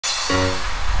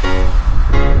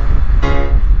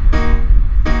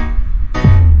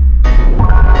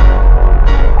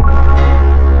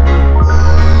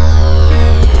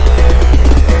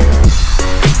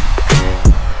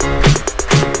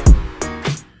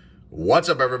What's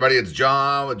up, everybody? It's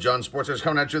John with John Sports Cards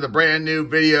coming at you with a brand new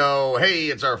video. Hey,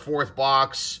 it's our fourth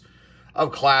box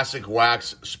of classic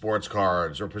wax sports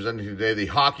cards. We're presenting today the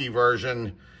hockey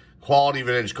version, quality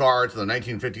vintage cards from the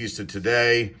 1950s to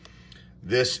today.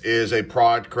 This is a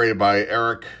product created by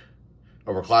Eric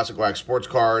over Classic Wax Sports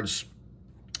Cards,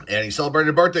 and he celebrated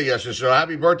a birthday yesterday, so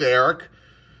happy birthday, Eric.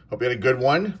 Hope you had a good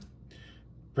one.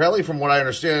 Apparently, from what I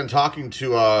understand, talking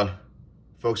to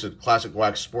folks at Classic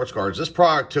Wax Sports Cards, this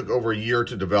product took over a year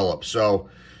to develop, so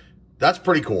that's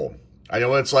pretty cool. I know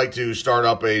what it's like to start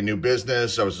up a new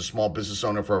business. I was a small business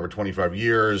owner for over 25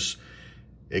 years.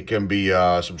 It can be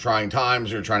some trying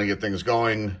times. You're trying to get things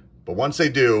going, but once they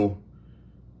do,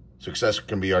 success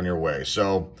can be on your way.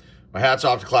 So my hat's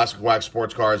off to Classic Wax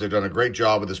Sports Cards. They've done a great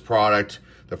job with this product.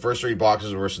 The first three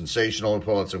boxes were sensational. We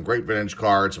pulled out some great vintage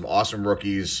cards, some awesome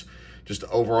rookies. Just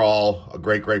overall, a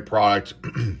great product.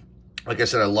 Like I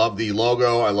said, I love the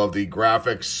logo. I love the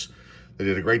graphics. They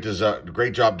did a great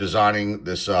job designing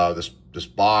this this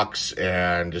box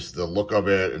and just the look of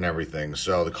it and everything.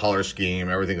 So the color scheme,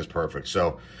 everything is perfect.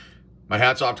 So my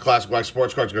hat's off to Classic Wax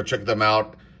Sports Cards. Go check them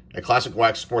out at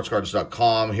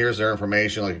classicwaxsportscards.com. Here's their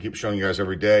information, like I keep showing you guys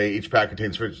every day. Each pack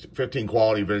contains 15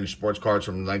 quality vintage sports cards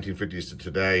from the 1950s to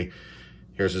today.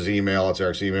 Here's his email. It's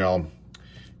Eric's email.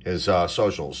 His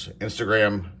socials,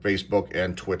 Instagram, Facebook,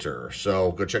 and Twitter.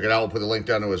 So go check it out. We'll put the link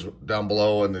down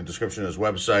below in the description of his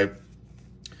website,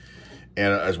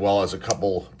 and as well as a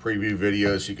couple preview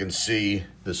videos. You can see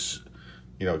this,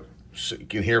 you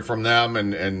can hear from them,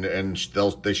 and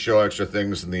they show extra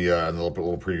things in the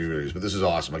little preview videos. But this is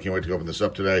awesome. I can't wait to open this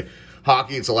up today.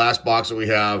 Hockey, it's the last box that we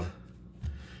have,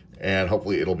 and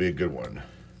hopefully it'll be a good one.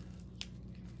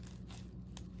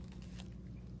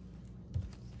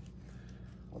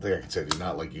 I think I can say I do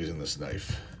not like using this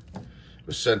knife. It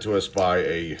was sent to us by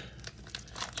a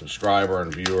subscriber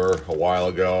and viewer a while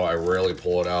ago. I rarely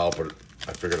pull it out, but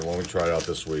I figured let me try it out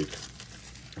this week.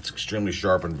 It's extremely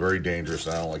sharp and very dangerous,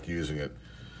 and I don't like using it.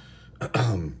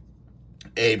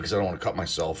 A, because I don't want to cut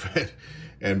myself,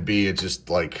 and B, it's just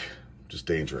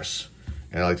dangerous.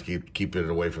 And I like to keep it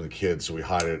away from the kids, so we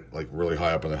hide it like really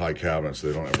high up in the high cabinet so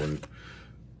they don't ever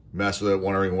mess with it,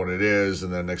 wondering what it is,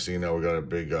 and then next thing you know, we got a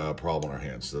big problem on our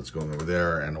hands. So that's going over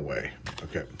there and away.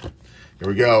 Okay, here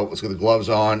we go. Let's get the gloves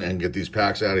on and get these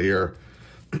packs out of here.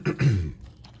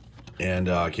 And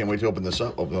I can't wait to open this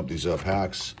up. Open up these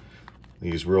packs.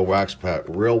 These real wax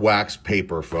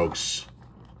paper, folks.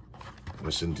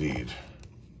 Yes, indeed.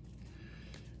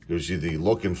 Gives you the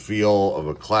look and feel of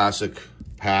a classic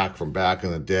pack from back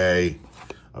in the day,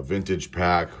 a vintage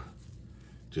pack.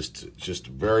 Just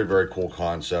very cool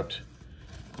concept.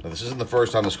 Now, this isn't the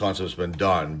first time this concept's been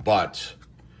done, but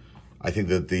I think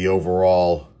that the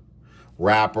overall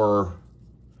wrapper,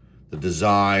 the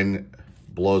design,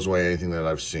 blows away anything that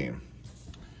I've seen.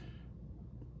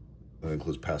 That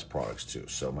includes past products too.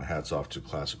 So my hat's off to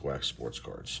Classic Wax Sports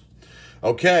Cards.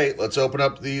 Okay, let's open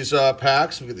up these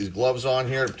packs. We get these gloves on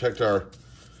here to protect our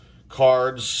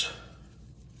cards.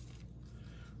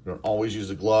 We don't always use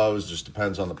the gloves, just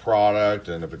depends on the product,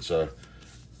 and if it's a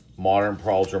modern,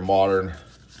 ultra modern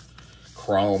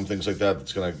chrome, things like that,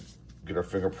 that's gonna get our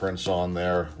fingerprints on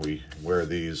there. We wear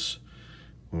these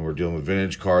when we're dealing with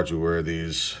vintage cards. We wear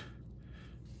these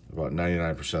about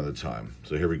 99% of the time.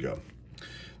 So here we go.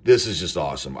 This is just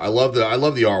awesome. I love the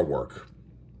artwork,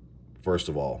 first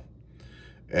of all,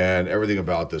 and everything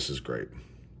about this is great.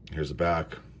 Here's the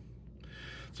back.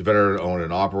 It's a veteran owned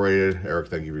and operated. Eric,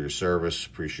 thank you for your service.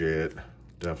 Appreciate it.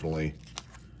 Definitely.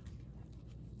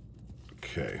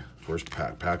 Okay, first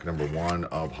pack number 1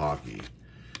 of hockey.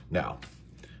 Now,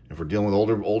 if we're dealing with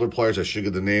older players, I should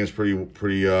get the names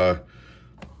pretty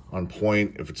on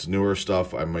point. If it's newer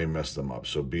stuff, I may mess them up,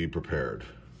 so be prepared.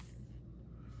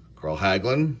 Carl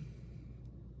Hagelin.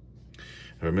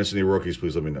 If I miss any rookies,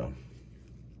 please let me know.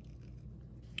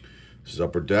 This is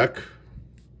Upper Deck.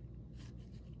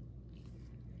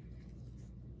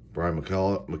 Brian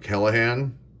McClellan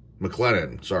from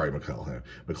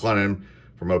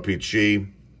OPG.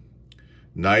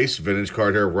 Nice vintage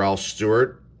card here, Ralph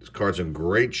Stewart. This card's in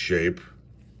great shape.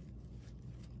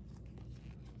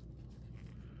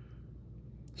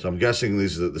 So I'm guessing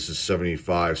this is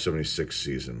 75, 76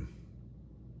 season.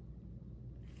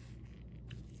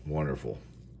 Wonderful.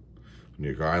 New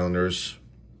York Islanders.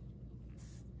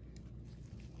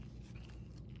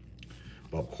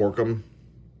 Bob Corkum.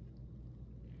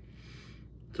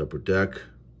 It's Upper Deck.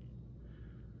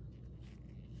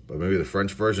 But maybe the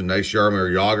French version. Nice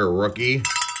Jaromir Jagr rookie.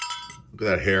 Look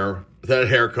at that hair. That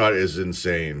haircut is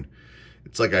insane.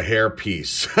 It's like a hair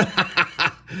piece.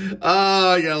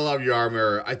 Oh, you gotta love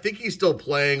Jaromir. I think he's still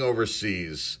playing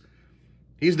overseas.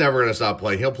 He's never going to stop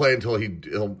playing. He'll play until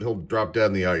he'll drop dead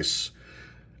in the ice.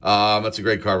 That's a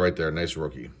great card right there. Nice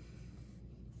rookie.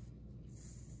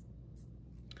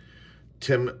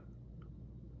 Tim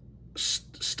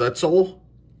Stutzel,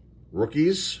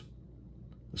 rookies.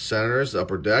 The Senators, the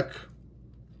upper deck.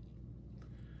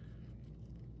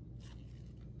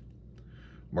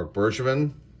 Mark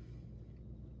Bergevin,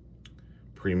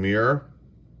 Premier.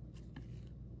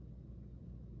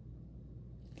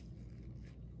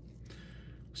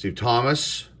 Steve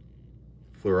Thomas,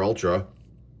 Fleer Ultra.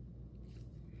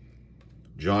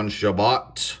 John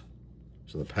Shabbat.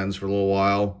 So the Pens for a little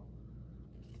while.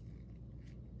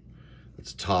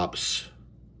 That's Topps.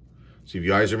 Steve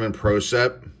Yzerman, Pro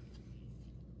Set.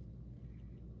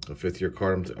 A fifth-year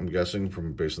card, I'm guessing,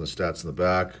 based on the stats in the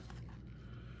back.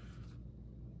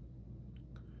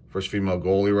 First female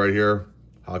goalie right here.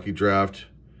 Hockey draft.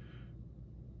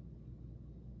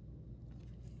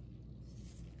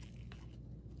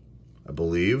 I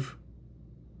believe.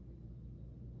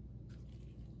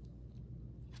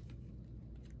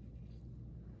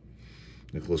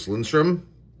 Nicholas Lindstrom.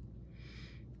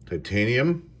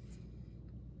 Titanium.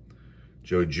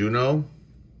 Joey Juneau.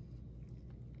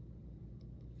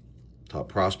 Top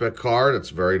prospect card. That's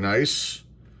very nice.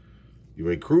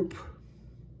 UA Krupp.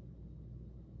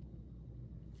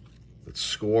 Let's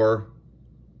score.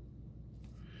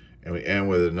 And we end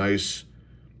with a nice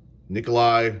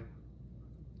Nikolai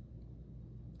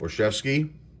Borshevsky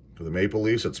for the Maple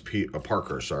Leafs. That's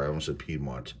Parker. Sorry, I almost said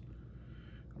Piedmont.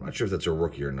 I'm not sure if that's a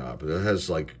rookie or not, but it has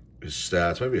like his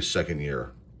stats. Maybe a second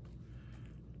year.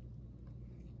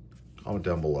 Comment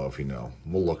down below if you know.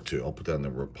 We'll look too. I'll put that in the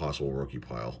possible rookie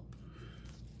pile.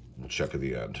 We'll check at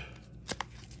the end.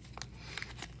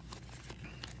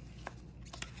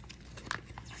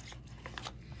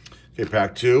 Okay,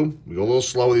 pack 2. We go a little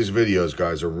slow with these videos,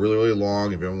 guys. They're really, really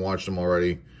long. If you haven't watched them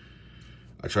already,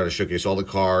 I try to showcase all the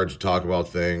cards, talk about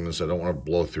things. I don't want to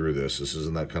blow through this. This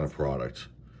isn't that kind of product.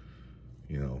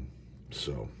 You know,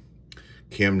 so.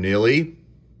 Cam Neely.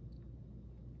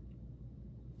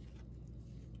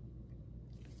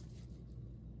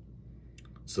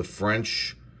 It's the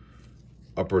French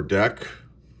upper deck.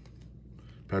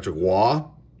 Patrick Waugh.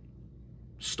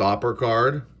 Stopper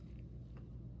card.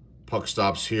 Puck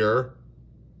stops here.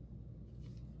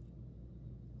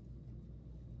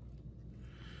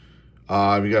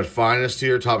 We got Finest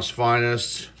here, Topps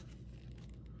Finest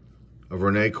of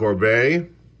Rene Corbet.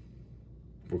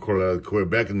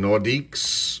 Quebec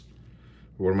Nordiques.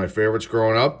 One of my favorites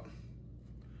growing up.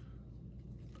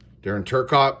 Darren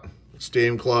Turcotte,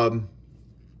 Stadium Club.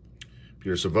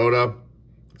 Peter Savoda,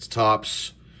 it's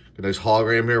Topps. Got a nice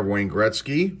hologram here of Wayne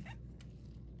Gretzky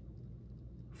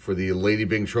for the Lady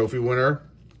Byng Trophy winner.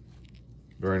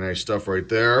 Very nice stuff right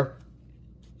there.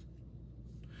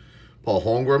 Paul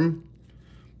Holmgren,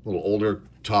 a little older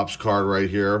Topps card right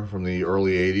here from the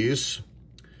early 80s.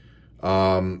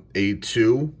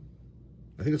 82.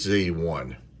 I think it's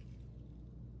 81.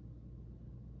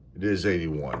 It is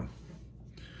 81.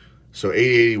 So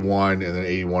 80-81 and then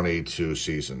 81-82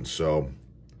 season. So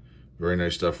very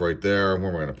nice stuff right there. Where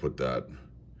am I going to put that?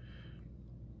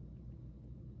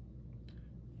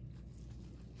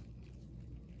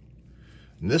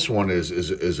 And this one is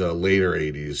a later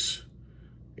 80s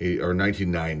or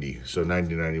 1990. So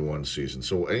 1991 season.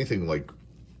 So anything like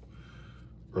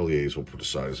early 80s we'll put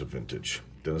aside as a vintage.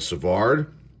 Dennis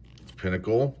Savard,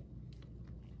 Pinnacle.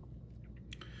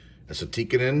 That's a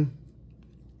Tikkanen.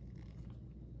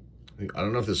 I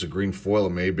don't know if this is a green foil. It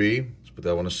may be. Let's put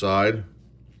that one aside.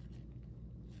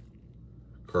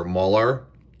 Kurt Muller.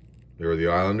 There are the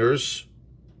Islanders.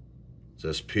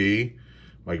 It's SP.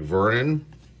 Mike Vernon.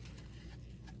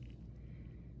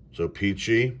 So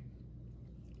Peachy.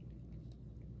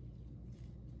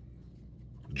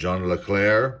 John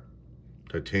Leclerc.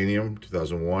 Titanium,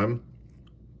 2001.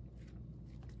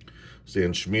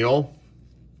 Stan Schmiel.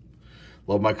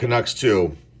 Love my Canucks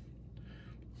too.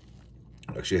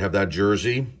 Actually have that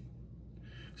jersey.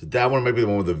 So that one might be the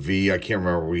one with the V. I can't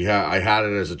remember. I had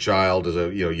it as a child, as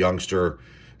a youngster.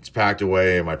 It's packed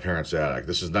away in my parents' attic.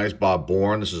 This is nice Bob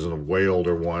Bourne. This is a way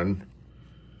older one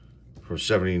from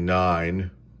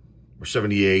 79 or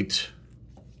 78.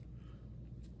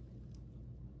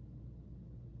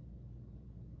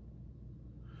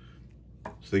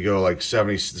 So they go like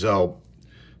 70, so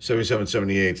 77,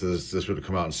 78. So this would have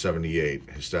come out in 78.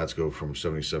 His stats go from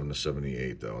 77 to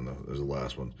 78, though, and there's the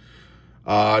last one.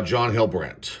 John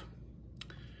Hilbrandt.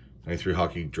 93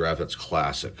 hockey draft. That's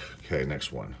classic. Okay,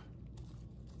 next one.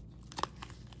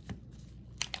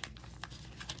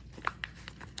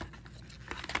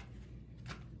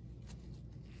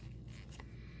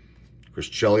 Chris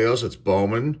Chelios. That's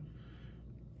Bowman.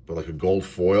 but like a gold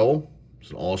foil.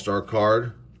 It's an all-star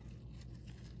card.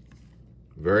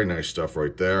 Very nice stuff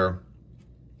right there.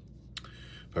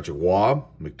 Patrick Waugh,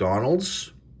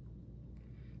 McDonald's,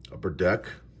 Upper Deck.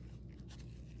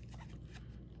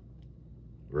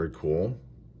 Very cool.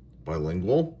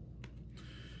 Bilingual.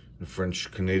 French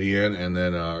Canadian, and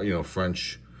then you know,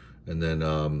 French, and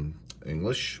then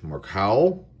English. Mark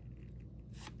Howell.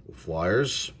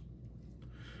 Flyers.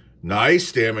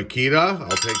 Nice. Dan Makita. I'll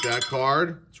take that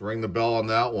card. Let's ring the bell on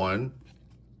that one.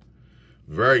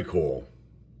 Very cool.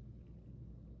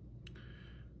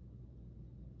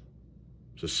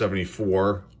 So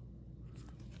 74.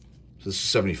 So this is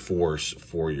 74's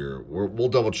 4-year. We'll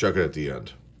double check it at the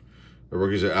end. The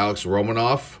rookies are Alex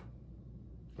Romanoff.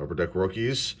 Upper Deck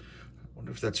rookies. I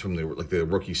wonder if that's from the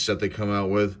rookie set they come out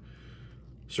with.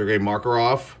 Sergei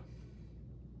Makarov.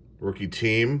 Rookie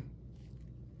team.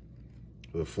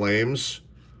 For the Flames.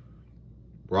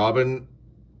 Robin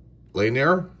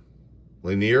Lanier.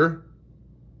 The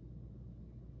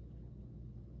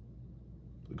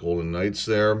Golden Knights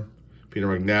there. Peter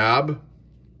McNabb.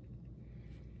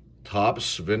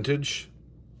 Topps Vintage.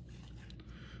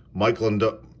 Mike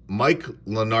Lenarduzzi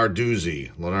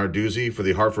for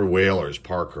the Hartford Whalers,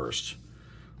 Parkhurst.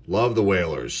 Love the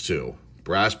Whalers, too.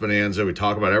 Brass Bonanza, we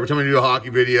talk about it. Every time we do a hockey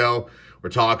video, we're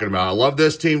talking about it. I love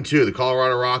this team, too. The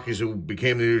Colorado Rockies, who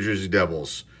became the New Jersey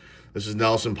Devils. This is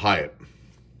Nelson Pyatt.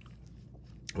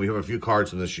 We have a few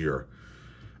cards from this year.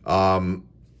 From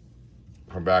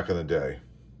back in the day.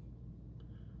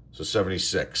 So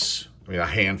 76. I mean, a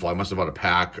handful. I must have bought a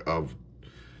pack of...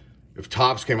 If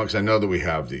Topps came out, because I know that we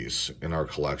have these in our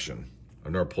collection.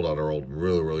 I've never pulled out our old,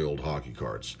 really old hockey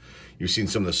cards. You've seen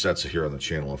some of the sets here on the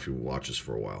channel if you watch us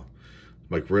for a while.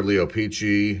 Mike Ridley,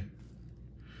 O-Pee-Chee.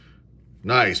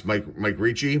 Nice. Mike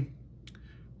Ricci.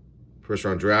 First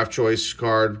round draft choice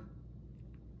card.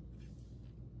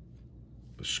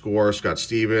 The score, Scott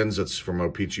Stevens. That's from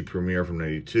O-Pee-Chee Premier from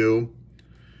 92.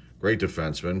 Great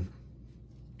defenseman.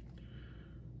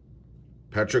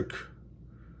 Patrick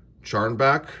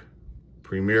Charnbach.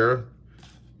 Premier,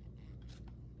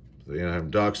 the Anaheim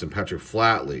Ducks, and Patrick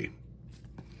Flatley,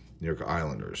 New York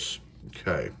Islanders.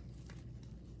 Okay.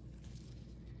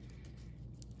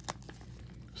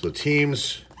 So the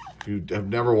teams, if you have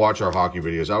never watched our hockey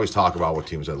videos, I always talk about what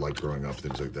teams I liked growing up,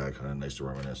 things like that, kind of nice to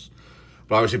reminisce.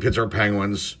 But obviously Pittsburgh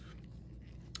Penguins,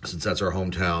 since that's our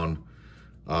hometown,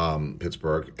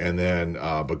 Pittsburgh. And then,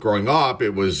 but growing up,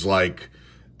 it was like,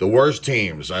 the worst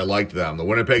teams, I liked them. The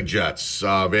Winnipeg Jets,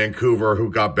 Vancouver, who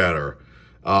got better.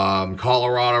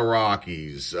 Colorado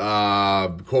Rockies,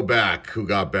 Quebec, who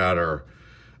got better.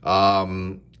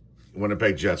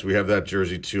 Winnipeg Jets, we have that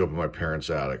jersey too up in my parents'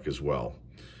 attic as well.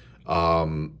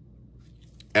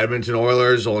 Edmonton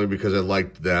Oilers, only because I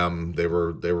liked them. They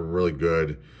were really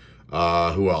good.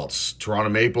 Who else?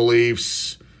 Toronto Maple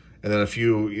Leafs, and then a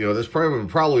few, you know, that's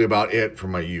probably about it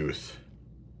from my youth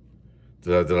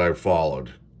that I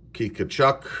followed. Keith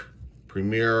Tkachuk,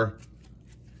 Premier.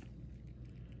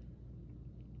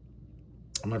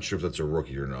 I'm not sure if that's a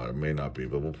rookie or not. It may not be,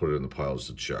 but we'll put it in the piles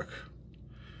to check.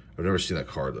 I've never seen that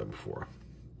card though before.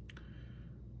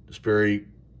 Jesperi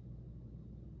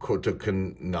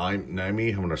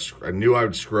Kotkaniemi. I knew I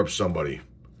would screw up somebody.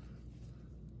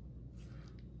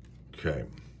 Okay.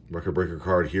 Record breaker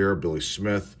card here, Billy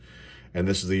Smith. And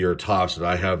this is the year Topps that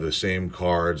I have the same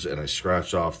cards, and I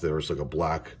scratched off. There was like a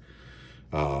black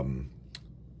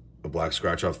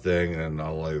scratch off thing, and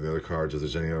not only the other cards, if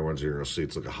there's any other ones here, you'll see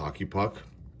it's like a hockey puck.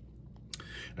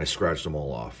 And I scratched them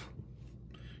all off.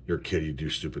 You're a kid, you do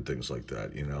stupid things like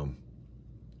that, you know.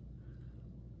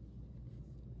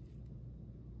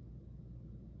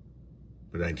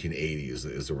 But 1980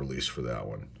 is the release for that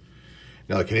one.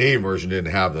 Now the Canadian version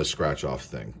didn't have the scratch off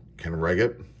thing. Ken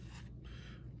Reggett,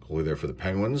 goalie there for the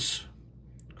Penguins.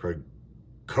 Craig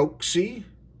Coxey,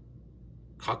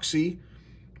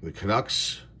 the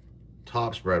Canucks.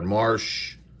 Topps, Brad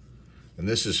Marsh. And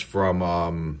this is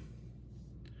from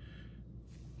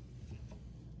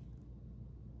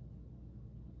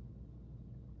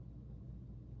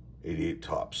 88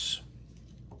 Topps.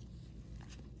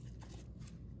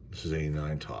 This is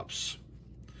 89 Topps.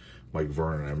 Mike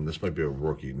Vernon. I mean, this might be a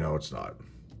rookie. No, it's not.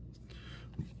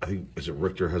 I think, is it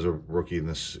Richter has a rookie in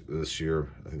this year?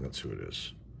 I think that's who it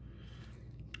is.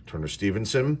 Turner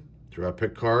Stevenson, draft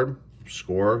pick card.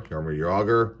 Score, Jaromir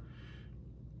Jagr.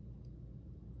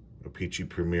 O-Pee-Chee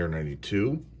Premier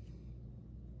 92.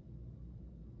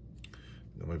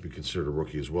 That might be considered a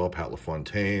rookie as well. Pat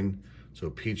LaFontaine. So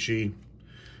O-Pee-Chee.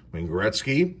 Wayne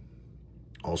Gretzky.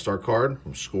 All-Star card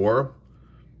from Score.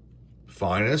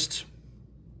 Finest.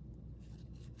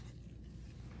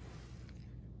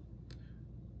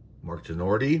 Mark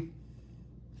Tenorti.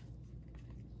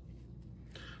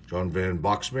 John Van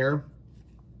Boxmeer.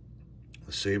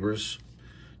 The Sabres.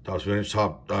 Topps Vintage,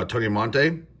 Tony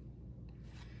Monte.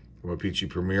 From a Peachy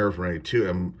Premier from 92.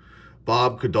 And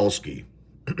Bob Kadulski.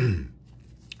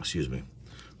 Excuse me.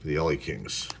 For the LA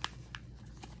Kings.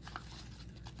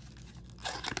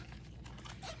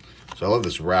 So I love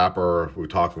this wrapper. We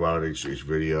talk about it each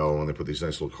video, and they put these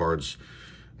nice little cards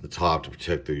at the top to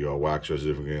protect the wax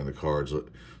residue from getting on the cards. So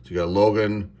you got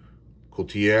Logan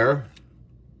Coultier.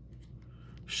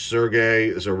 Sergey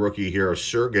is a rookie here.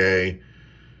 Sergey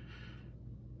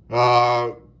Kravors.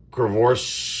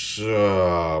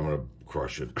 I'm going to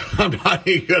crush it. I'm not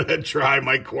even going to try.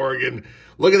 Mike Corrigan.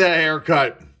 Look at that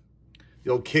haircut.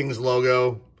 The old Kings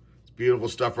logo. It's beautiful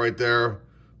stuff right there.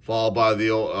 Followed by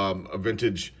the old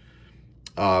vintage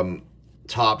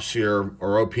Topps here,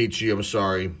 or OPG, I'm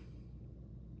sorry.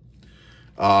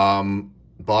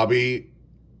 Bobby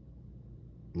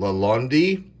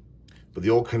Lalonde, but the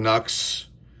old Canucks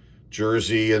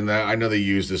jersey, and I know they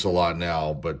use this a lot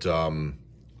now, but that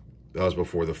was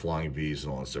before the Flying V's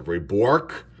and all that stuff. Ray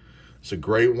Bork, it's a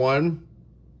great one.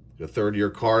 The third-year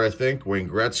card, I think. Wayne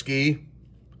Gretzky,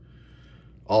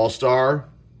 All-Star,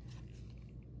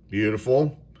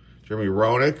 beautiful. Jeremy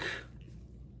Roenick.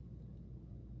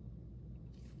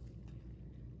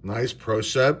 Nice pro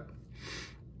set.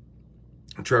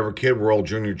 Trevor Kidd, World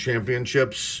Junior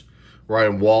Championships.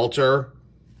 Ryan Walter.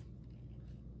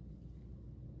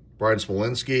 Brian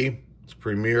Smolinski. It's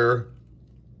Premier.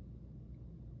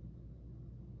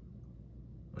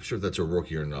 Not sure if that's a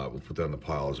rookie or not. We'll put that in the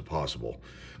pile as possible.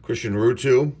 Christian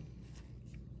Rutu.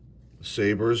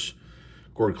 Sabres.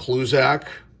 Gord Kluzak.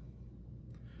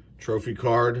 Trophy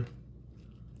card.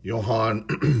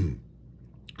 Johan.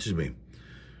 Excuse me.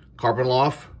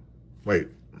 Garpenloff.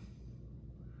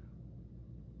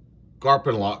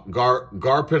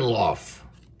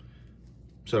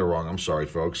 Said it wrong. I'm sorry,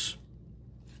 folks.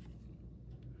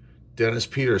 Dennis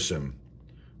Peterson.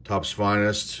 Topps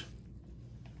Finest.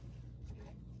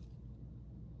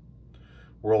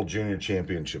 World Junior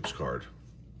Championships card.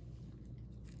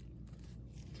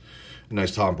 A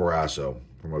nice Tom Barrasso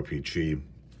from OPG.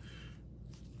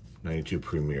 92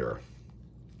 Premier.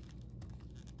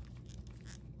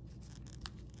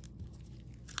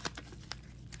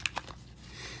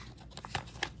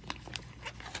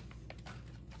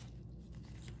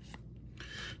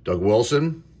 Doug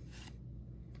Wilson,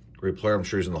 great player. I'm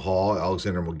sure he's in the hall.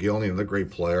 Alexander McGillney, another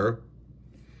great player.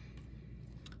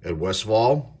 Ed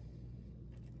Westfall,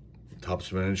 Topps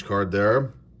Vintage card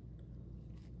there.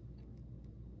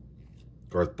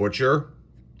 Garth Butcher,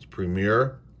 it's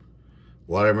Premier.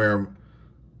 Vladimir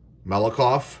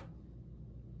Malakoff,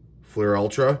 Fleer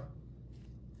Ultra.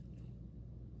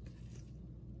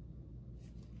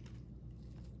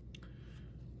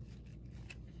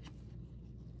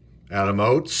 Adam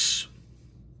Oates,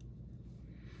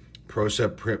 Pro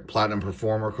Set Platinum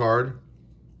Performer card.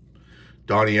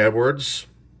 Donnie Edwards,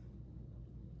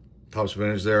 Topps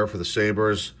Vintage there for the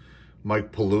Sabres.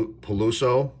 Mike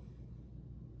Peluso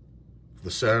for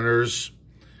the Senators.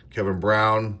 Kevin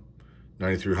Brown,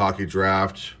 93 Hockey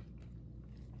Draft.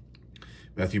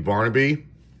 Matthew Barnaby,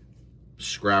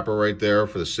 scrapper right there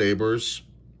for the Sabres.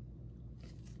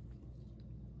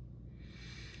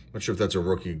 Not sure if that's a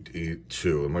rookie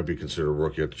too. It might be considered a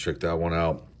rookie. I have to check that one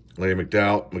out. Lady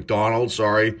McDonald,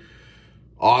 sorry.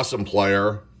 Awesome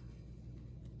player.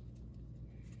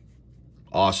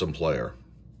 Awesome player.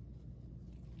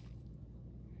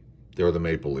 They're the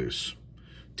Maple Leafs.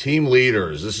 Team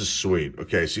leaders. This is sweet.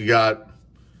 Okay, so you got,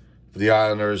 for the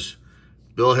Islanders,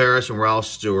 Bill Harris and Ralph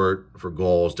Stewart for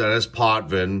goals. Dennis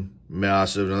Potvin,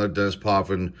 massive. Another Dennis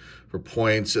Potvin for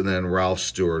points. And then Ralph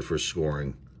Stewart for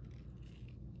scoring.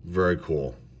 Very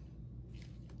cool.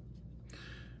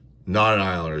 Not an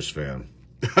Islanders fan.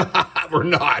 We're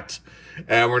not.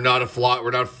 And we're not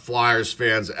Flyers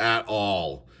fans at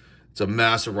all. It's a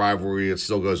massive rivalry. It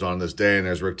still goes on this day. And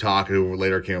there's Rick Tocchet, who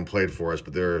later came and played for us,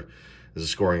 but there is a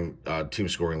scoring team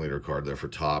scoring leader card there for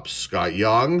Topps. Scott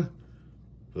Young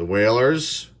for the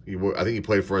Whalers. I think he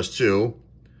played for us too.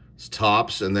 It's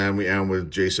Topps. And then we end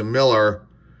with Jason Miller,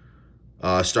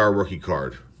 star rookie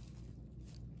card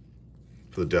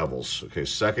for the Devils. Okay,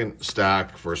 second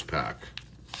stack, first pack.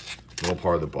 Middle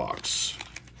part of the box.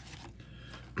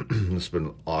 It's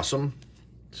been awesome,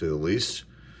 to say the least.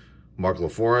 Mark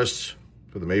LaForest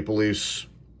for the Maple Leafs.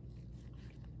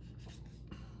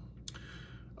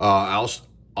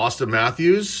 Austin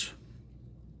Matthews.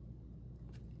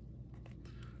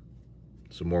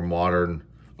 It's a more modern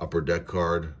upper deck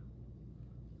card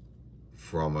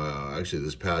from actually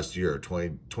this past year,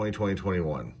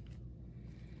 2020-21.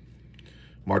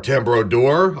 Martin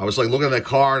Brodeur. I was like looking at that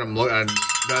card, and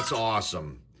that's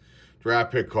awesome.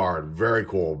 Draft pick card, very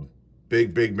cool.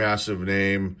 Big, massive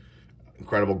name.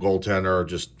 Incredible goaltender,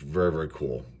 just very, very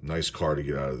cool. Nice card to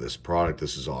get out of this product.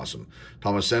 This is awesome.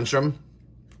 Thomas Sandstrom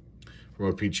from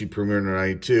O-Pee-Chee Premier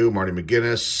 92. Marty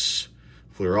McGinnis,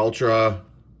 Fleer Ultra.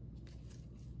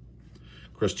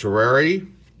 Chris Terreri.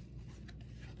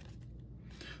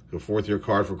 The fourth-year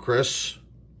card for Chris.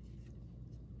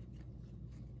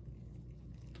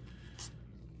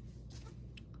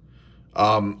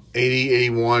 Um,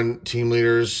 81 team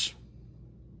leaders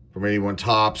from 81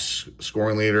 tops,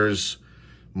 scoring leaders.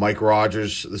 Mike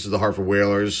Rogers, this is the Hartford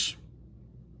Whalers.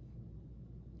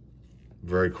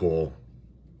 Very cool.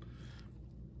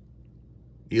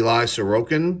 Ilya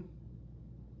Sorokin,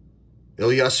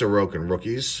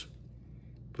 rookies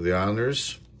for the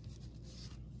Islanders.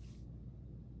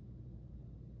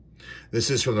 This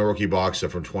is from the rookie box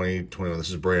set from 2021.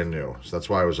 This is brand new, so that's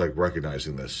why I was like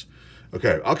recognizing this.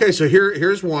 Okay, so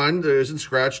here's one that isn't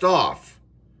scratched off.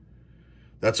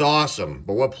 That's awesome.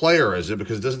 But what player is it?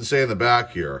 Because it doesn't say in the back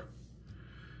here.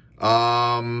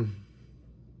 We'll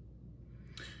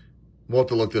have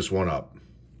to look this one up.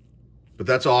 But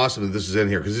that's awesome that this is in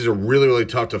here, because these are really, really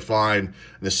tough to find. And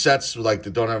the sets like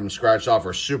that don't have them scratched off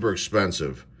are super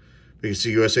expensive. You can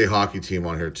see USA Hockey Team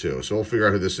on here too. So we'll figure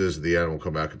out who this is at the end. We'll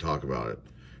come back and talk about it.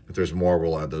 If there's more,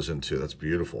 we'll add those in too. That's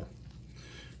beautiful.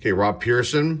 Okay, Rob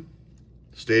Pearson,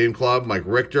 Stadium Club, Mike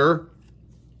Richter.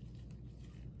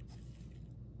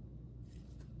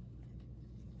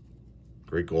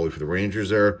 Great goalie for the Rangers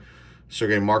there.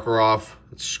 Sergei Makarov,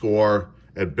 let's score.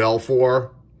 Ed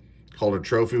Belfour, Calder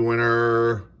Trophy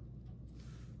winner.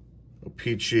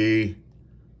 O-Pee-Chee.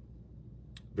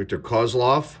 Victor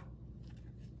Kozlov.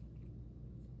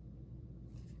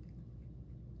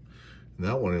 And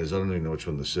that one is, I don't even know which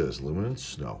one this is.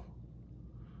 Luminance? No.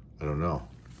 I don't know.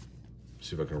 Let's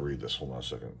see if I can read this. Hold on a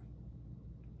second.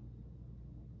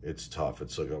 It's tough.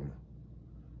 It's like a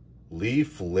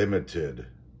Leaf Limited.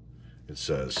 It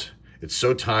says it's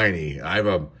so tiny.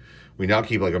 We now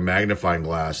keep like a magnifying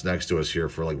glass next to us here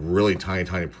for like really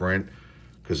tiny print,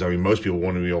 because I mean most people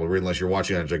won't be able to read unless you're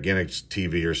watching on a gigantic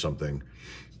TV or something.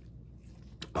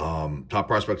 Top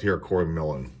prospect here, Corey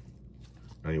Millen,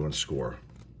 91 score.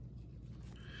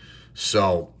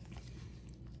 So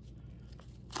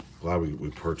glad we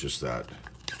purchased that.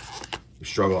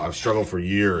 I've struggled for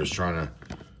years trying to,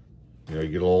 you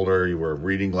get older, you wear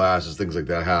reading glasses, things like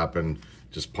that happen.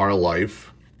 Just part of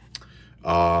life.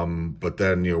 But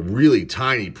then, really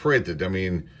tiny printed. I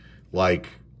mean, like,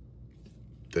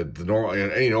 the normal,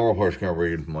 any normal person can't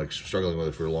read. I'm like struggling with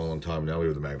it for a long time. Now we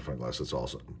have the magnifying glass. That's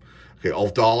awesome. Okay,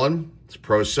 Ulf Dahlin. It's a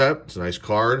pro set. It's a nice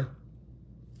card.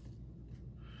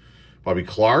 Bobby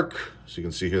Clark. So you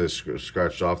can see here they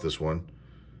scratched off this one.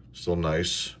 Still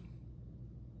nice.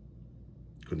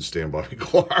 Couldn't stand Bobby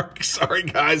Clark. Sorry,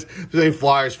 guys. If there's any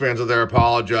Flyers fans out there, I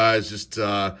apologize. Just,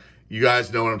 you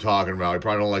guys know what I'm talking about. I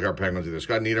probably don't like our Penguins either.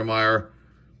 Scott Niedermayer.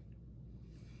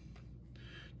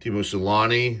 Timo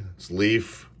Sulani. It's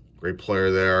Leaf. Great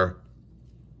player there.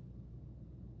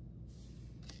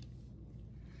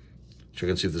 Check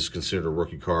and see if this is considered a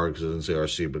rookie card, because it doesn't say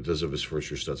RC, but it does have his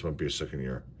first year stats. Might be his second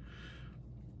year.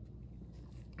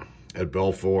 Ed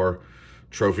Belfour.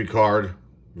 Trophy card.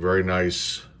 Very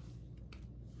nice.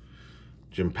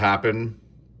 Jim Pappin.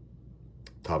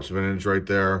 Topps vintage right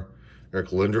there. Eric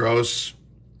Lindros.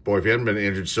 Boy, if he hadn't been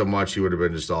injured so much, he would have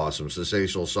been just awesome.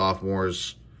 Sensational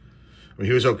sophomores. I mean,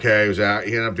 he was okay. He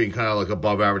ended up being kind of like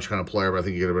above average kind of player, but I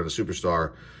think he could have been a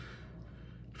superstar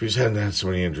if he just hadn't had so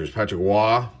many injuries. Patrick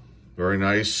Waugh. Very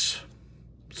nice.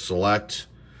 Select.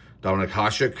 Dominic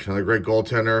Hasek. Another great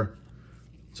goaltender.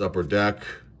 It's Upper Deck.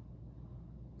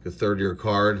 The third-year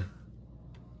card.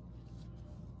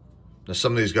 Now,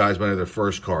 some of these guys might have their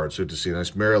first card, so to see.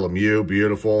 Nice Mary Lemieux,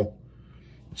 beautiful.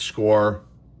 Score.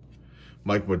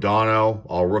 Mike Modano,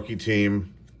 all rookie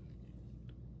team.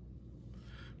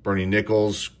 Bernie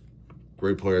Nichols,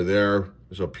 great player there.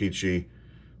 There's O-Pee-Chee.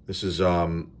 This is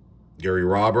Gary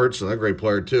Roberts, another great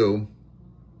player too.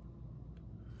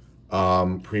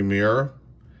 Premier.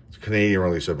 It's a Canadian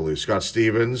release, I believe. Scott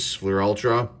Stevens, Fleer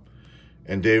Ultra.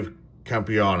 And Dave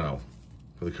Campiano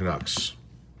for the Canucks.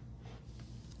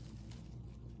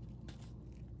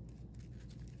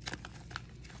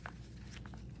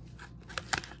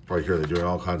 Probably here they're doing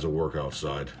all kinds of work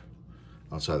outside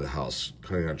the house,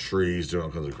 cutting down trees, doing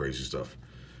all kinds of crazy stuff.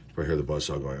 Right here the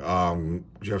buzzsaw going.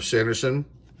 Jeff Sanderson,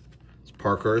 it's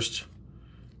Parkhurst.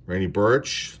 Randy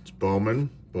Birch, it's Bowman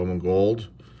Gold.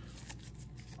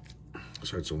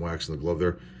 Just had some wax in the glove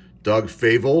there. Doug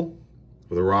Favell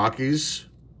for the Rockies.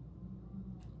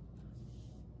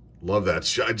 Love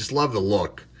that. I just love the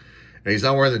look. And he's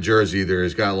not wearing the jersey either.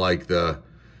 He's got like the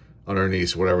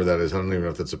underneath, whatever that is. I don't even know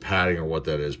if that's a padding or what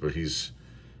that is, but he's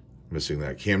missing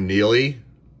that. Cam Neely.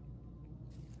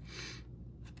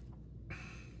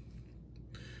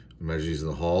 Imagine he's in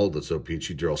the Hall. That's so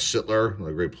peachy. Daryl Sittler,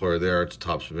 another great player there. It's a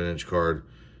Topps Vintage card.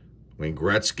 Wayne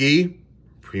Gretzky,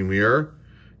 Premier.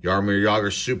 Jaromir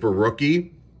Jagr, Super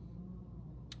Rookie.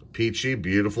 Peachy,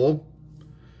 beautiful.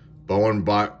 Bowen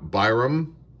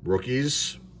Byram,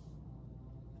 rookies.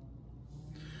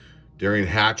 Darian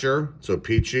Hatcher, so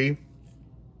peachy.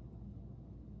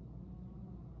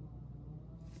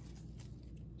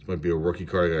 This might be a rookie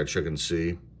card. I gotta check and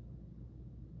see.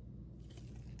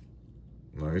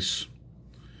 Nice.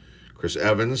 Chris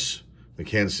Evans, the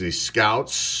Kansas City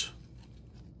Scouts.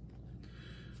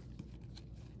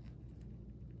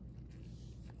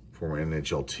 Former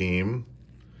NHL team.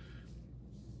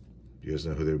 You guys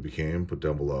know who they became? Put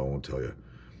down below, I won't tell you.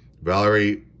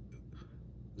 Valerie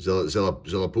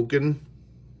Zelapukin.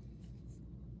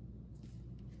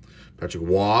 Patrick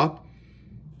Waugh.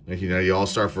 1990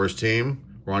 All-Star First Team.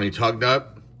 Ronnie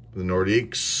Tugnut, the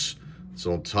Nordiques. It's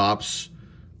on Topps.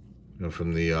 You know,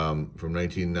 from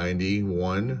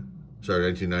 1991. Sorry,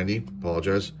 1990.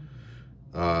 Apologize.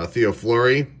 Theo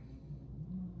Fleury.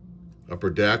 Upper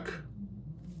Deck.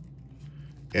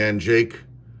 And Jake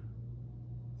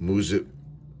Muzine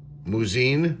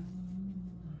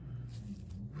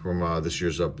from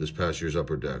this past year's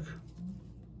Upper Deck.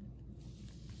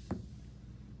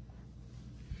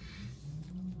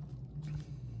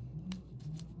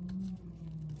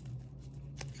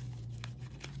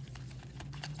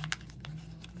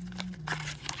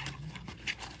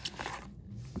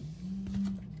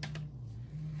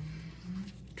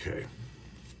 Okay.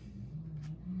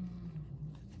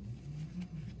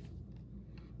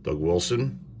 Doug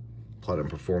Wilson, Platinum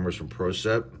Performers from Pro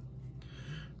Set.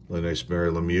 Really nice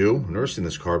Mary Lemieux. I've never seen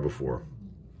this card before.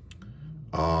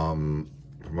 From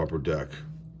Upper Deck.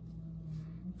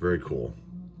 Very cool.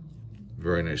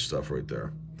 Very nice stuff right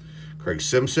there. Craig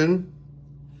Simpson.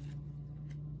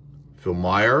 Phil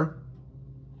Meyer.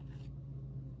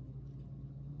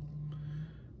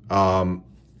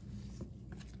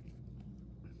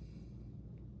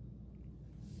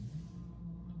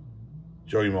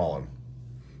 Joey Mullen.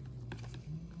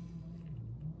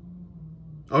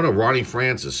 Oh no, Ronnie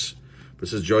Francis. But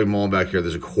it says Joey Mullen back here.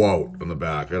 There's a quote on the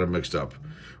back. I got it mixed up.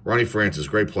 Ronnie Francis,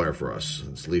 great player for us.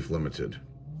 It's Leaf Limited.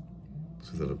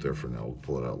 Set that up there for now. We'll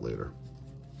pull it out later.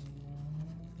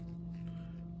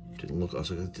 Didn't look. I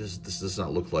was like, this does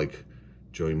not look like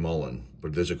Joey Mullen.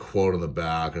 But there's a quote on the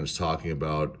back, and it's talking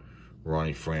about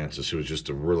Ronnie Francis, who was just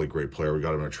a really great player. We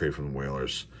got him in a trade from the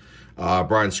Whalers.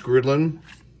 Brian Skrudlin.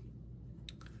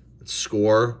 It's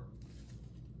Score.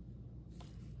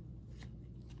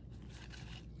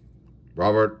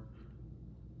 Robert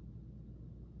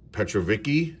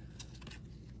Petrovicki.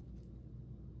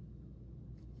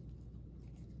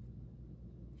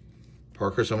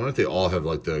 Parker. So I wonder if they all have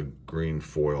like the green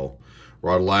foil.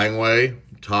 Rod Langway,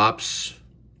 Topps.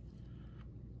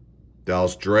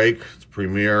 Dallas Drake, it's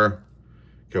Premier.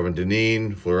 Kevin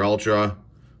Dineen, Fleur Ultra.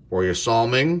 Borja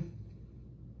Salming.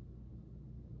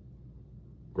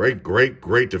 Great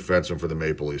defenseman for the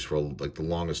Maple Leafs for like the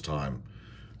longest time.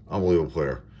 Unbelievable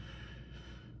player.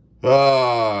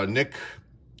 Nick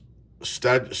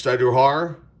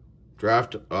Staduhar,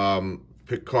 draft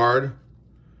pick card.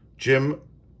 Jim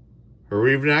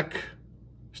Harivnek,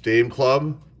 Stadium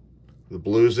Club. The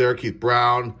Blues there. Keith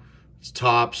Brown. It's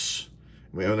Topps.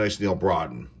 We have a nice Neil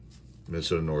Broughton,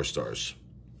 Minnesota North Stars,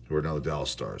 who are now the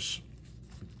Dallas Stars.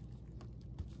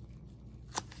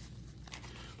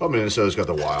 Well, Minnesota's got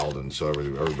the Wild, and so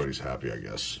everybody's happy, I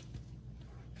guess.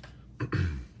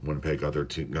 Winnipeg got their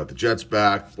team, got the Jets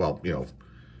back. Well, you know,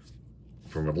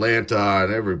 from Atlanta,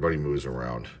 and everybody moves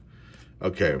around.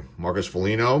 Okay, Marcus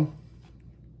Foligno.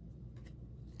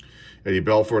 Eddie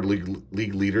Belford,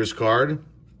 League Leaders card.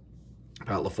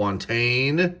 Pat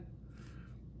LaFontaine.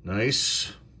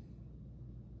 Nice.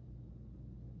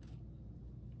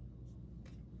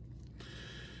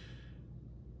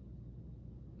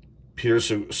 Peter,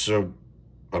 so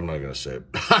I'm not going to say it.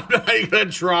 I'm not even going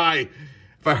to try.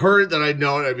 If I heard it, then I'd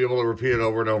know it. I'd be able to repeat it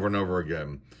over and over and over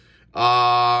again.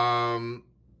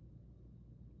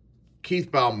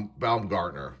 Keith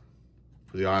Baumgartner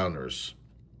for the Islanders.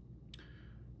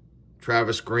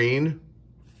 Travis Green.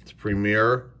 It's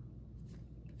Premier.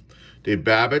 Dave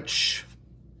Babbage.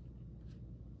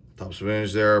 Topps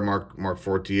Vintage there. Mark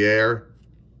Fortier.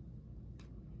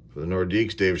 For the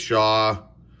Nordiques, Dave Shaw.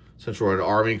 Central Red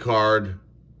Army card.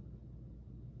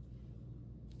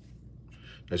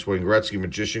 Nice Wayne Gretzky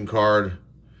Magician card.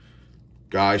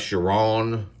 Guy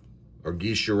Chiron, or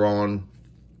Guy Chiron.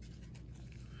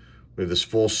 We have this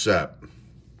full set.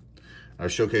 I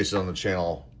showcased it on the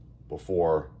channel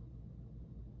before.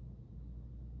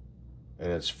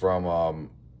 And it's from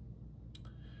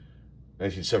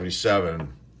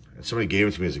 1977. And somebody gave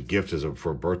it to me as a gift,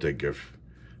 for a birthday gift,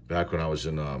 back when I was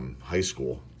in high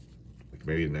school, like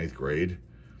maybe in 9th grade.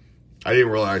 I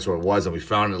didn't realize what it was, and we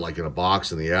found it like in a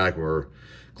box in the attic. We were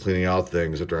cleaning out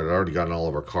things after I'd already gotten all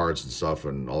of our cards and stuff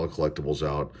and all the collectibles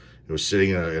out. It was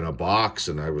sitting in a box,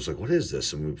 and I was like, what is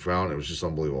this? And we found it. It was just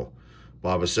unbelievable.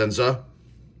 Bob Asenza.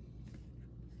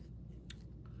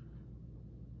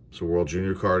 It's a World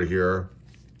Junior card here.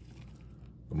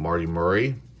 Marty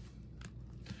Murray.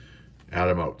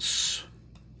 Adam Oates.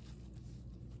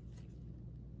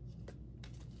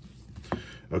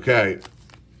 Okay.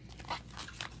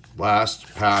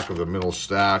 Last pack of the middle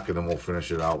stack, and then we'll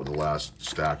finish it out with the last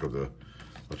stack of the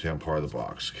left-hand part of the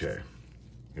box. Okay,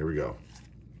 here we go.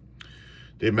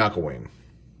 Dave McElwain.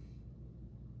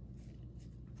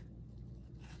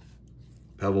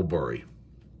 Pebble Burry.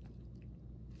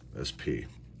 SP.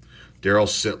 Daryl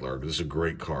Sittler. This is a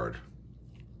great card.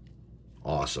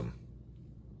 Awesome.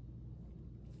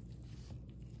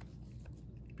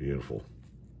 Beautiful.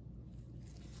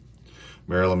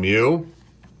 Mary Lemieux.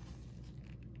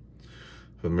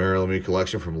 The Mary Lemieux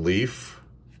collection from Leaf.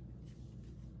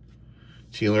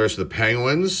 Team Lyrics of the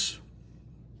Penguins.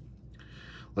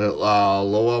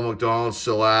 Lowell McDonald,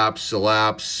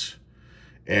 Silaps,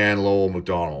 and Lowell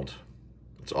McDonald.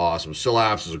 That's awesome.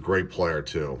 Silaps is a great player,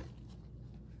 too.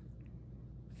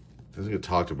 Doesn't get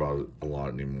talked about a lot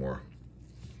anymore.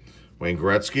 Wayne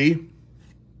Gretzky.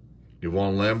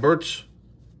 Yvonne Lambert.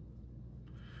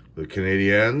 The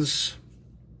Canadiens.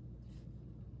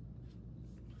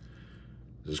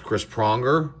 This is Chris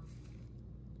Pronger.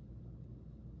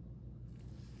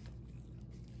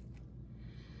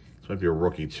 This might be a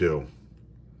rookie, too.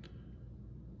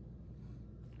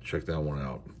 Check that one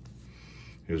out.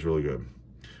 He was really good.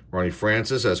 Ronnie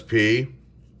Francis, SP.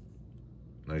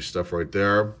 Nice stuff right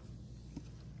there.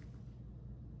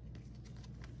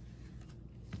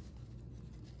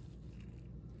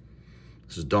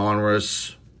 This is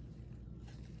Donruss.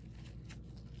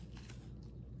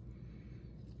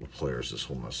 What player is this?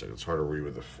 Hold on a second. It's hard to read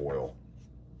with the foil.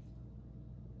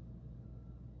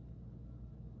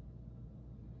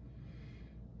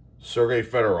 Sergei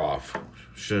Fedorov.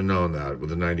 Should have known that with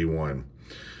the 91.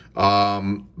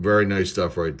 Very nice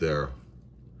stuff right there.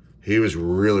 He was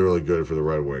really, really good for the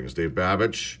Red Wings. Dave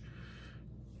Babich.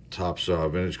 Topps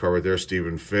vintage card right there.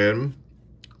 Stephen Finn.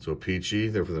 So Peachy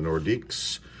there for the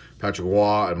Nordiques. Patrick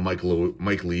Waugh and Mike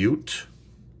Liute.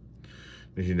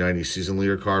 1990 season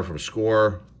leader card from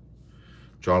Score.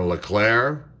 John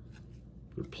LeClaire,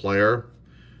 good player.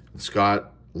 And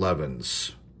Scott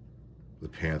Levens, the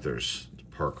Panthers,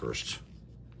 Parkhurst.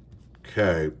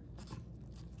 Okay.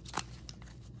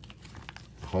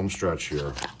 Home stretch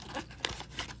here.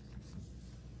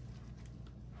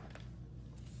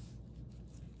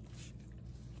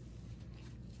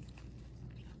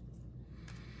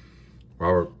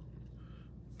 Robert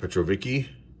Petrovicki,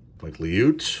 Mike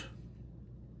Liute.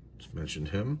 Just mentioned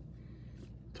him.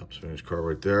 Top Spanish card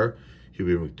right there.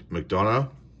 Hubie McDonough.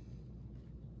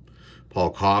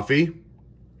 Paul Coffey.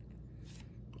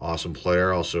 Awesome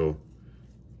player. Also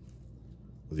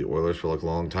with the Oilers for like a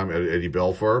long time. Eddie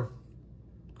Belfour.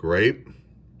 Great.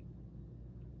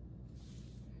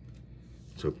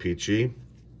 So Peachy.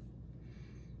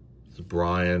 This is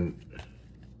Brian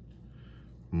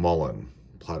Mullen.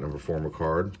 Platinum Performer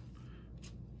card.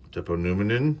 Depo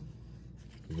Numanen.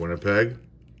 Winnipeg.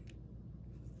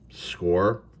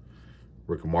 Score.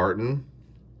 Rick Martin.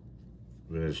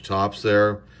 Vintage Topps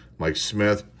there. Mike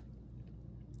Smith.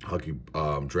 Hockey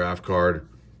draft card.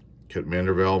 Kit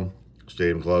Manderville.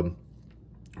 Stadium Club.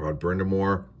 Rod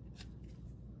Brindamore.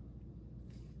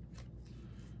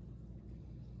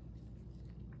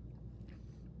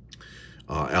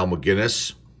 Al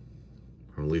McGinnis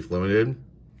from Leaf Limited.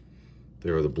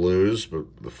 They were the Blues, but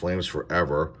the Flames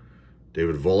forever.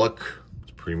 David Volek,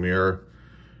 Premier.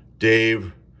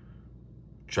 Dave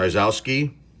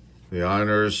Chizowski, the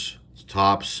Islanders,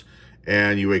 Topps,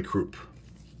 and UA Krupp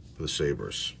for the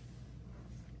Sabres.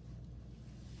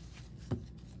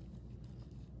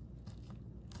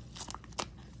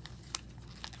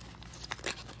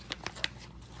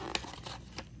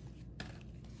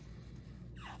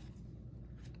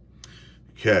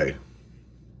 Okay.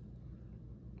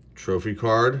 Trophy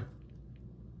card.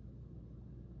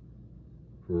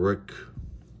 Rick.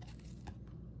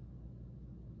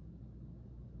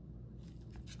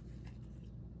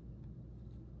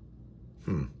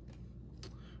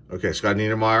 Okay, Scott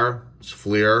Niedermeyer. It's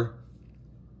Fleer.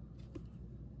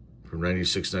 From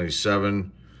 96,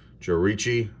 97. Joe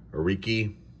Ricci.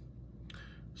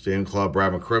 Stadium Club,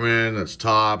 Brad McCrimmon. That's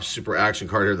top. Super action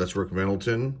card here. That's Rick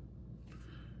Middleton.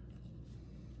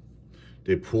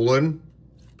 Dave Poulin.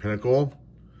 Pinnacle.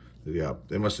 Yeah,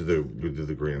 they must have did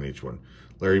the green on each one.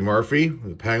 Larry Murphy,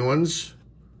 the Penguins.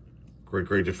 Great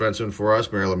defenseman for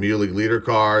us. Mary Lemieux, league leader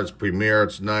card. It's premier.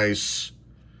 It's nice.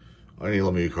 Any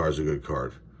Lemieux card is a good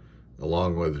card,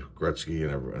 along with Gretzky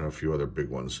and a few other big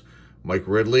ones. Mike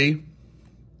Ridley.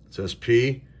 It's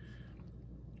SP.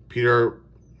 Peter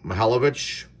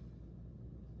Mihailovich.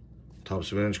 Top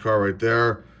vintage card right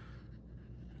there.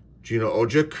 Gino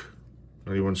Ojic.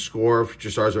 91 score.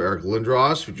 Future stars of Eric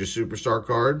Lindros. Future superstar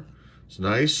card. It's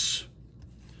nice.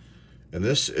 And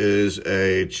this is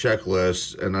a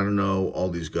checklist, and I don't know all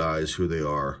these guys, who they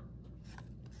are.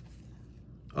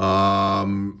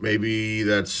 Maybe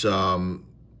that's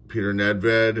Peter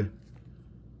Nedved,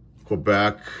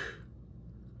 Quebec.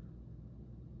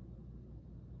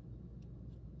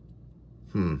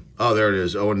 Oh, there it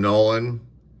is. Owen Nolan.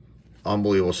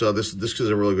 Unbelievable. So this is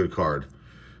a really good card.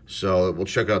 So we'll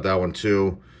check out that one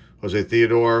too. Jose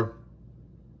Theodore,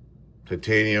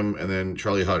 Titanium, and then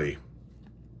Charlie Huddy.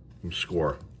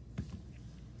 Score.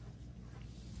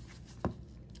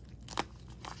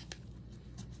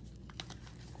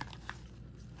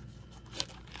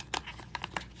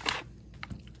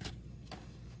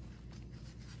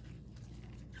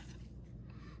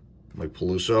 Mike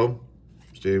Peluso,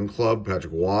 Stadium Club,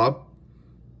 Patrick Waugh.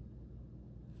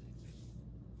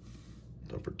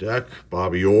 Upper Deck,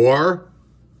 Bobby Orr.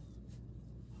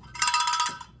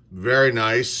 Very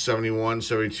nice, 71,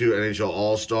 72 NHL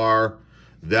All-Star.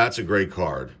 That's a great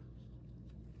card.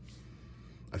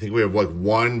 I think we have like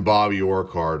one Bobby Orr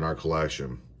card in our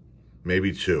collection.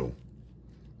 Maybe two.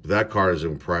 That card is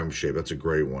in prime shape. That's a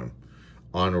great one.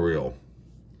 Unreal.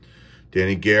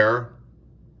 Danny Gare.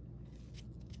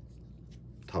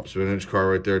 Top vintage card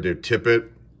right there. Dave Tippett.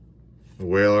 The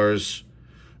Whalers.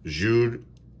 Jude.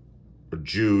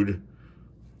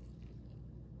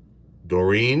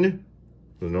 Doreen.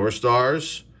 The North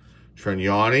Stars. Trent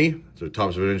Yawney. It's a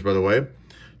top vintage, by the way.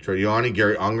 Trent Yawney,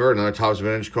 Gary Unger, another Topps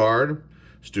Vintage card.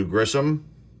 Stu Grimson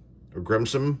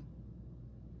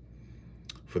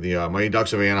for the Mighty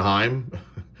Ducks of Anaheim.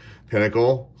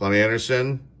 Pinnacle, Glenn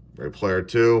Anderson, great player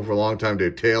too for a long time.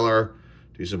 Dave Taylor,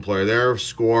 decent player there.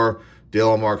 Score,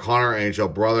 Dale and Mark Hunter,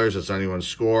 NHL Brothers, that's 91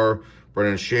 score.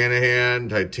 Brendan Shanahan,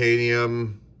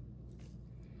 Titanium,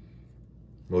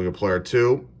 really good player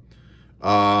too.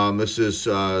 This is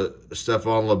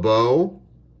Stefan LeBeau.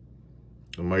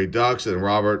 The Mighty Ducks, and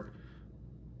Robert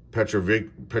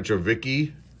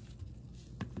Petrovicki,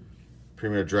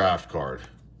 Premier Draft card.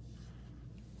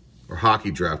 Or Hockey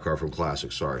Draft card from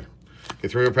Classic, sorry. Okay,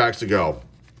 3 more packs to go.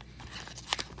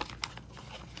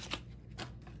 Then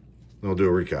we'll do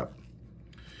a recap.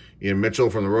 Ian Mitchell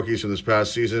from the rookies from this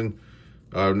past season.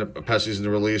 Past season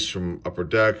release from Upper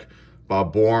Deck.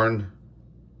 Bob Bourne.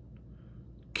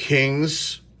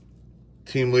 Kings.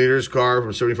 Team leaders card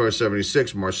from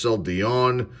 75-76, Marcel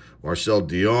Dion.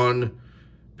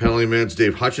 Penalty minutes,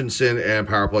 Dave Hutchinson, and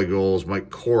power play goals, Mike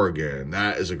Corrigan.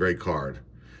 That is a great card.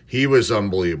 He was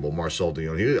unbelievable, Marcel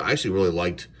Dion. I actually really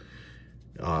liked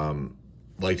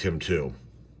him too.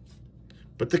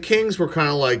 But the Kings were kind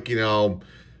of like, I don't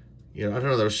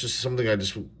know, there was just something I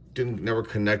just never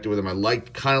connected with them. I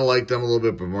kind of liked them a little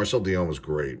bit, but Marcel Dion was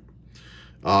great.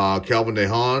 Calvin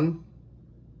DeHaan.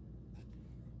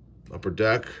 Upper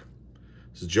Deck.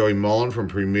 This is Joey Mullen from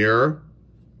Premier.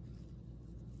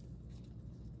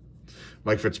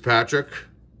 Mike Fitzpatrick.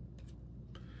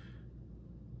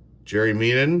 Jerry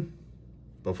Meenan.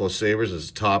 Buffalo Sabres. This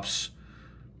is Topps.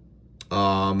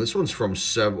 This one's from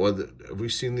have we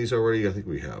seen these already? I think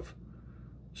we have.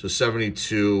 So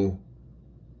 72.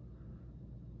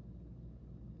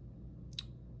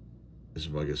 This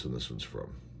is, I guess, when this one's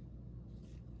from.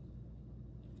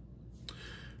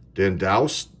 Dan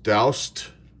Doust.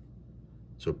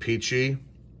 So Peachy.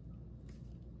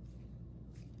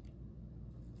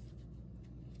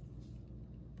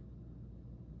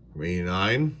 From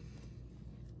 89.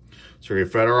 Sergei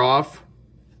Fedorov.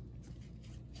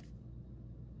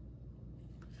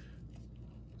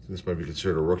 This might be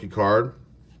considered a rookie card.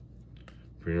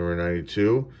 Premier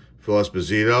 92. Phil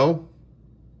Esposito.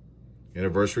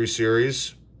 Anniversary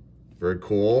Series. Very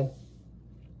cool.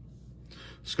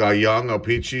 Sky Young,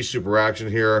 Opeachy, super action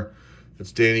here.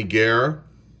 That's Danny Gare.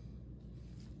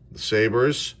 The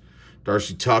Sabres.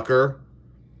 Darcy Tucker.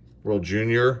 World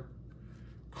Junior.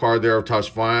 Card there of Topps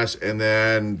Finest. And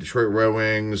then Detroit Red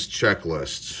Wings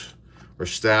checklist. Or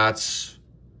stats.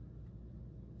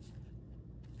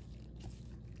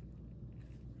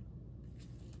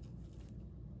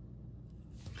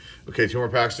 Okay, 2 more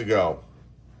packs to go.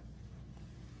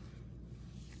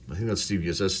 I think that's Steve.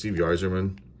 Is that Steve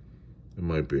Yzerman? It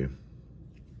might be.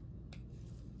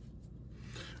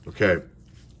 Okay.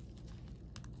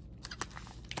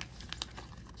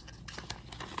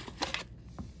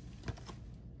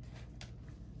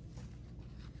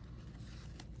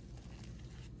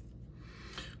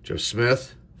 Jeff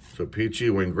Smith, so Peachy,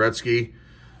 Wayne Gretzky,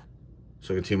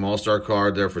 second team All-Star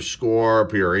card there for Score,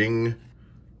 Pierre Ing,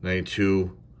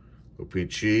 92,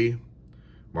 Peachy,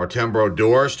 Martin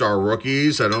Brodeur, Star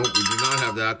Rookies. We do not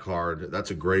have that card. That's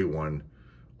a great one.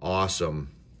 Awesome.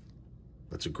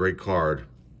 That's a great card.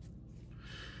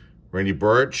 Randy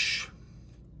Birch,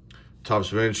 Top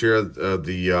Spinach here,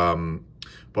 the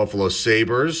Buffalo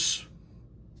Sabres.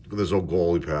 Look at those old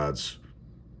goalie pads.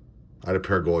 I had a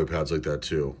pair of goalie pads like that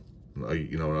too,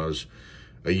 you know, when I was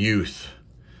a youth.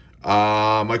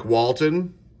 Mike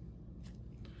Walton.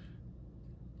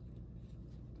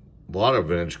 A lot of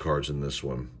vintage cards in this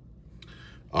one.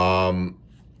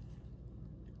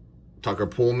 Tucker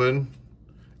Pullman,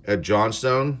 Ed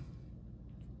Johnstone.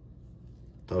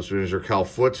 Those finisher Cal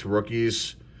Foote,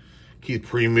 rookies. Keith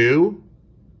Primeau.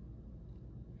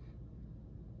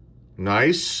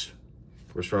 Nice.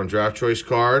 First round draft choice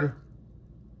card.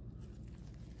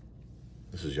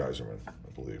 This is Yzerman,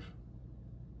 I believe.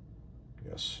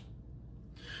 Yes.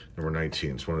 Number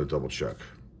 19. Just wanted to double check.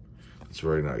 It's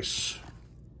very nice.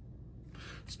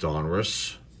 It's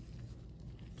Donruss.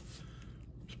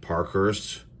 It's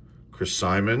Parkhurst. Chris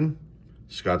Simon.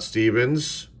 Scott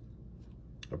Stevens.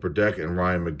 Upper Deck, and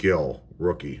Ryan McGill,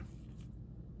 rookie.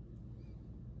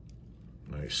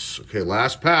 Nice. Okay,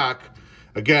 last pack.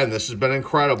 Again, this has been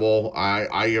incredible.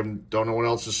 I don't know what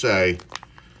else to say.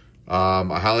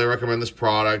 I highly recommend this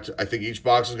product. I think each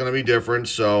box is going to be different,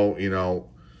 so, you know,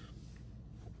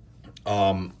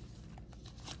 I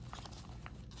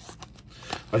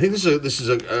think this is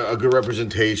a good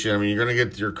representation. I mean, you're going to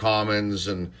get your commons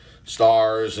and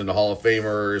stars and the Hall of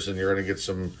Famers, and you're going to get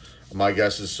some, my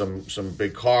guess is some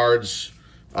big cards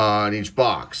in each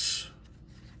box.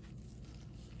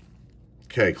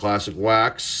 Okay, Classic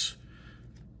Wax.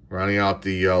 Rounding out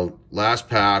the last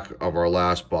pack of our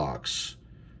last box.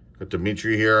 Got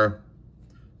Dimitri here.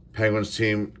 Penguins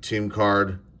team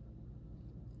card.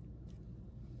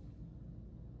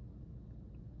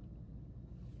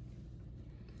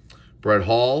 Brett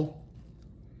Hall.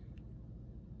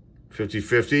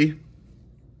 50-50.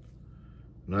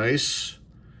 Nice.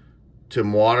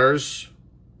 Tim Waters.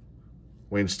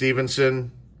 Wayne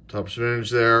Stevenson. Top spinach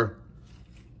there.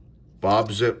 Bob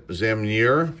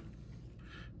Zamnier.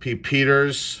 Pete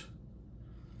Peters.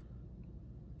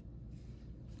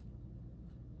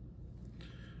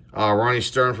 Ronnie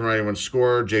Stern from 91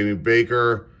 Score. Jamie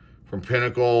Baker from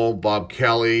Pinnacle. Bob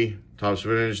Kelly. Top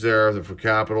spinach there for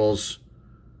Capitals.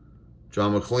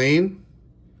 John McLean.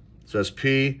 Says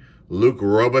P. Luke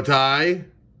Robitaille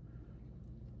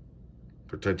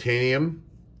for Titanium.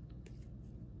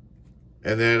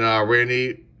 And then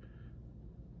Randy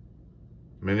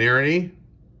Manierini,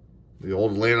 the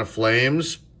old Atlanta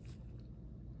Flames.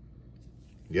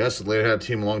 Yes, Atlanta had a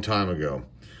team a long time ago.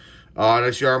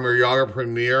 Next Jaromir Jagr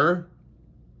Premier.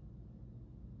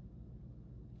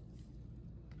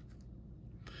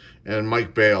 And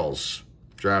Mike Bales,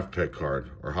 draft pick card,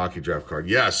 or hockey draft card.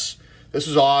 Yes, this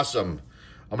is awesome.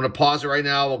 I'm going to pause it right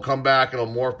now. We'll come back and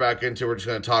it'll morph back into, we're just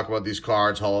going to talk about these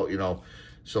cards, how, you know,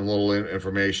 some little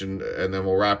information, and then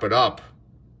we'll wrap it up.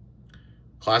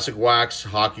 Classic Wax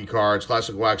hockey cards,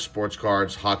 Classic Wax sports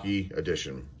cards, hockey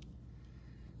edition.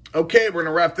 Okay, we're going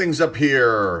to wrap things up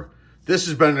here. This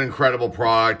has been an incredible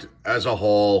product as a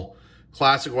whole.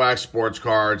 Classic Wax sports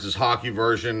cards, this hockey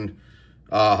version,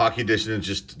 hockey edition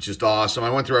is just awesome. I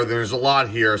went through everything. There's a lot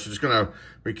here, so just going to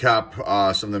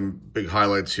recap some of the big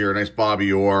highlights here. Nice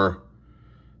Bobby Orr,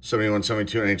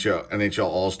 71-72 NHL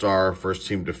All-Star, first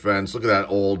team defense. Look at that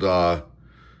old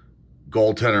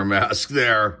goaltender mask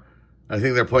there. I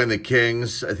think they're playing the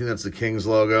Kings. I think that's the Kings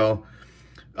logo.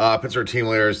 Pittsburgh team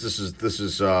leaders. This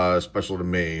is special to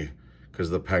me because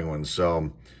of the Penguins.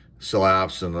 So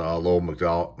Silaps and Lowell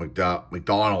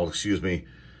McDonald, excuse me,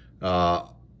 are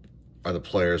the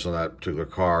players on that particular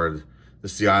card.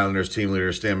 This is the Islanders team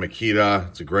leader, Stan Mikita.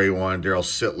 It's a great one. Daryl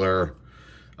Sittler.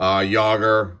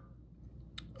 Jagr,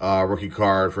 rookie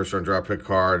card, first round draft pick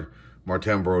card.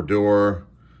 Martin Brodeur,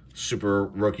 super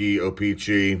rookie,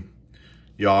 OPG.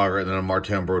 Jagr, and then a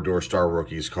Martin Brodeur Star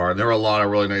Rookies card. And there are a lot of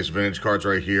really nice vintage cards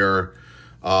right here.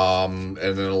 And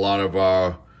then a lot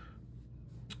of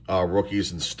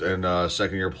rookies and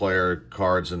second-year player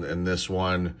cards in this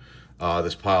one,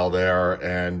 this pile there.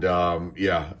 And,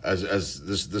 yeah, as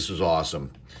this was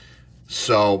awesome.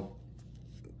 So,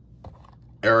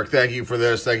 Eric, thank you for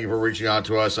this. Thank you for reaching out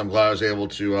to us. I'm glad I was able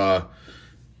to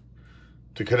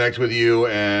connect with you,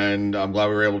 and I'm glad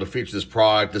we were able to feature this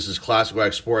product. This is Classic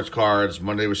Wax Sports Cards.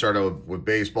 Monday we started with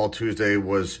baseball. Tuesday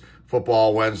was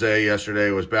football. Wednesday,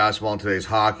 yesterday was basketball, and today's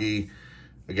hockey.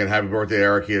 Again, happy birthday,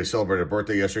 Eric. He had celebrated a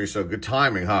birthday yesterday, so good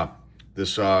timing, huh?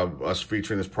 This us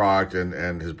featuring this product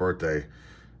and his birthday.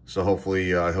 So hopefully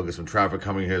he'll get some traffic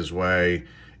coming his way.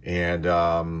 And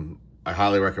I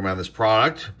highly recommend this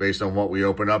product based on what we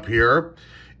open up here.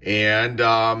 And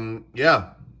yeah,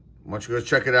 why don't you go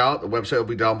check it out? The website will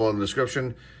be down below in the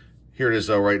description. Here it is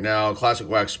though right now,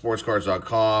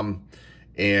 classicwaxsportscards.com.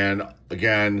 And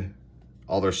again,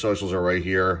 all their socials are right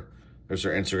here. There's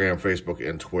their Instagram, Facebook,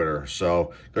 and Twitter.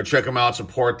 So go check them out,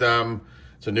 support them.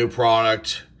 It's a new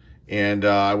product. And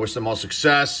I wish them all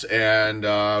success. And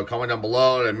comment down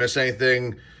below. Did I miss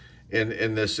anything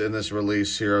in this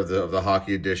release here of the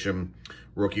hockey edition,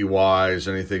 rookie wise?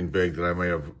 Anything big that I may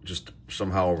have just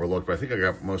somehow overlooked? But I think I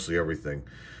got mostly everything.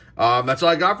 That's all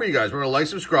I got for you guys. Remember to like,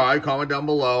 subscribe, comment down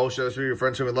below, share this with your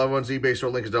friends, family, loved ones. eBay store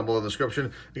link is down below in the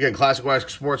description. Again, Classic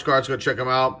Wax Sports Cards. Go check them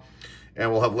out. And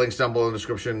we'll have links down below in the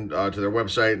description to their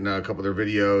website and a couple of their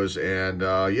videos. And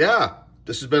yeah,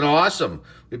 this has been awesome.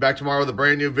 Be back tomorrow with a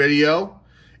brand new video.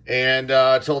 And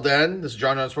till then, this is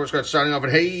John Sports Cards signing off.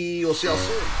 And hey, we'll see y'all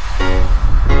soon.